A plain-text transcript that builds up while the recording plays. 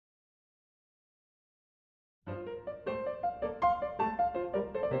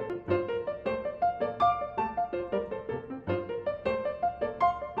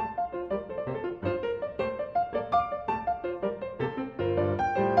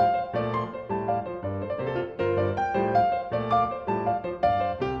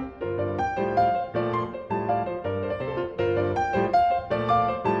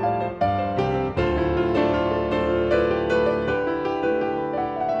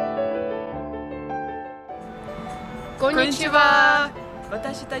こんにちは。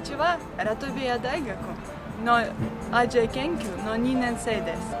私たちはラトビア大学のアジア研究の2年生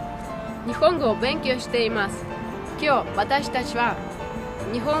です。日本語を勉強しています。今日私たちは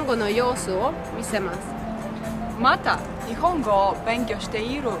日本語の様子を見せます。また日本語を勉強して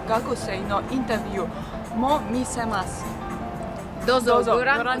いる学生のインタビューも見せます。どうぞご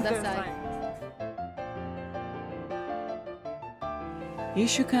覧ください。1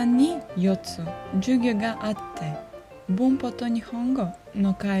週間に4つ授業があって、文法と日本語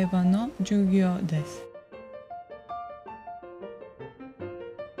の会話の授業です。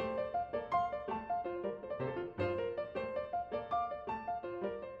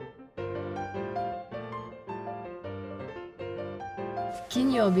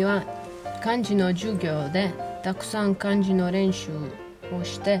金曜日は漢字の授業でたくさん漢字の練習を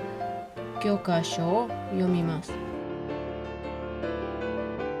して教科書を読みます。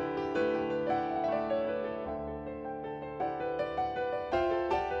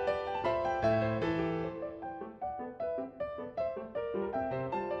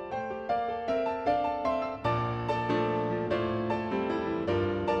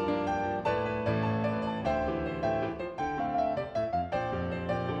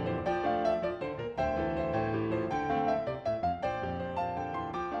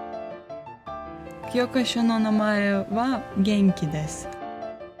教科書の名前は元気です。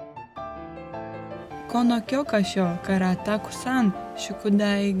この教科書からたくさん宿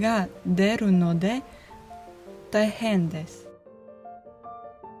題が出るので大変です。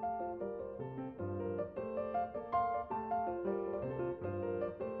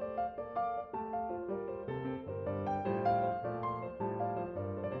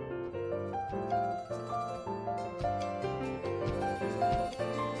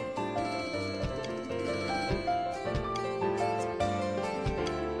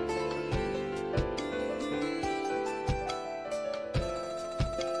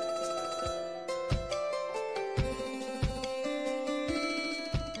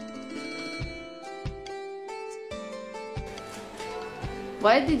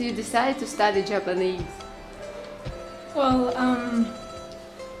Why did you decide to study Japanese? Well,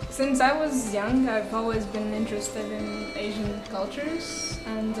 since I was young, I've always been interested in Asian cultures,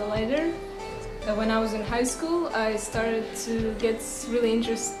 and later, when I was in high school, I started to get really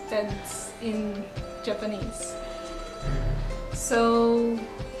interested in Japanese. So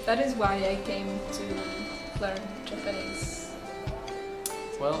that is why I came to learn Japanese.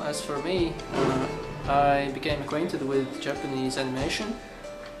 Well, as for me, I became acquainted with Japanese animation.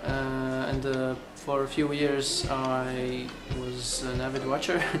 And for a few years I was an avid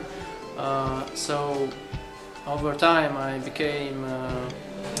watcher. So over time I became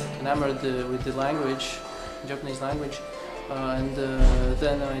enamored with the language, Japanese language, and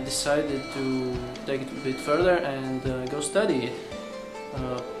then I decided to take it a bit further and go study it.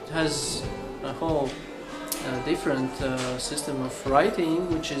 It has a whole different system of writing,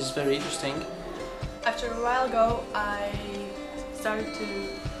 which is very interesting. After a while ago, I started to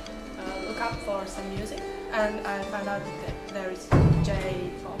look up for some music, and I found out that there is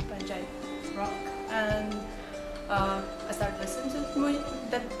J-pop and J-rock, and I started listening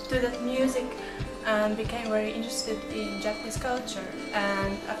to that music and became very interested in Japanese culture.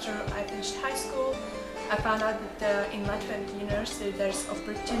 And after I finished high school, I found out that in Latvian University there's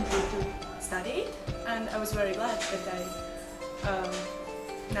opportunity to study it, and I was very glad that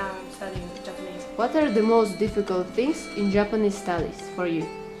now I'm studying Japanese. What are the most difficult things in Japanese studies for you?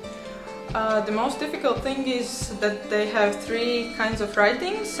 The most difficult thing is that they have 3 kinds of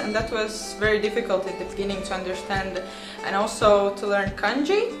writings, and that was very difficult at the beginning to understand, and also to learn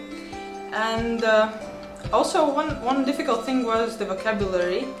kanji. And also one difficult thing was the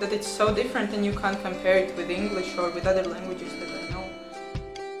vocabulary, that it's so different and you can't compare it with English or with other languages that